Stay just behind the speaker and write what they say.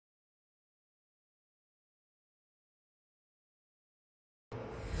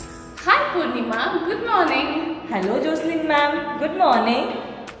Purnima, good morning. Hello Jocelyn ma'am, good morning.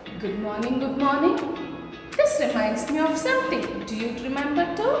 Good morning, good morning. This reminds me of something. Do you remember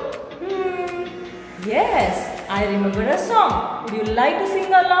too? Yes, I remember a song. Would you like to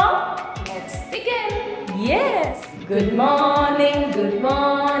sing along? Let's begin. Yes. Good morning,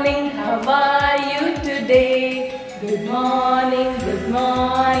 how are you today? Good morning,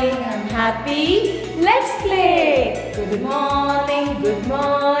 I'm happy. Let's play. Good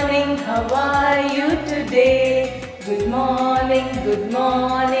morning, how are you today? Good morning,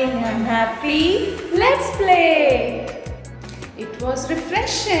 I'm happy. Let's play. It was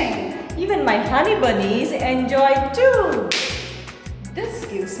refreshing. Even my honey bunnies enjoyed too. This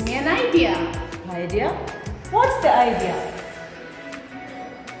gives me an idea. Idea? What's the idea?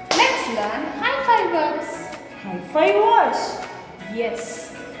 Let's learn high five words. High five words? Yes.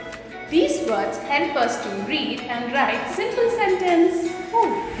 These words help us to read and write simple sentence. Oh,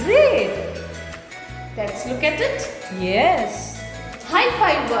 great! Let's look at it. Yes. High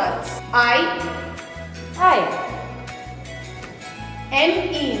five words. I.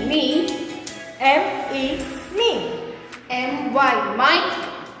 M-E, me. M-E, me. M-Y, my.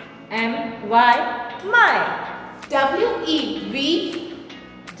 M-Y, my. W-E-V.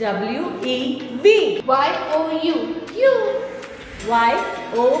 W-E-V. Y-O-U, you.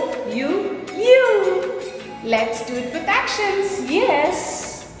 Y-O-U, you. Let's do it with actions.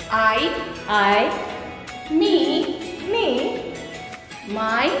 Yes. I. Me.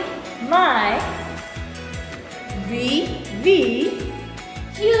 My. We.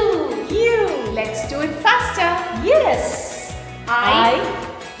 You. Let's do it faster. Yes. I.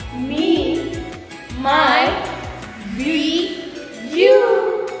 Me. My. We.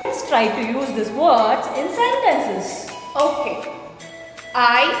 You. Let's try to use these words in sentences. Okay.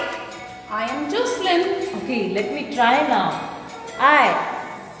 I am Jocelyn. Okay, let me try now. I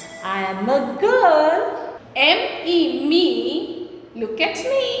am a girl. M-E, me. Look at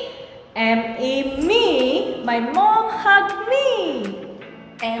me. M-E, me. My mom hugged me.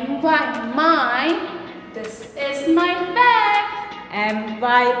 M-Y, my. This is my bag.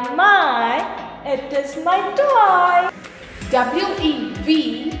 M-Y, my. It is my toy.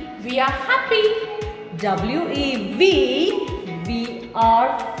 W-E-V. We are happy. W-E-V. We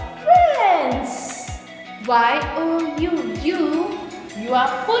are friends. Y-O-U, you. You are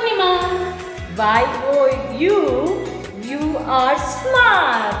Purnima. Y-O-U. You are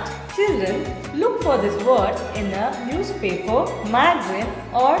smart. Children, look for these words in a newspaper, magazine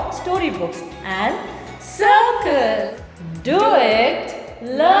or storybooks and circle. Do it,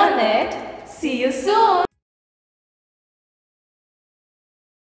 learn it. See you soon.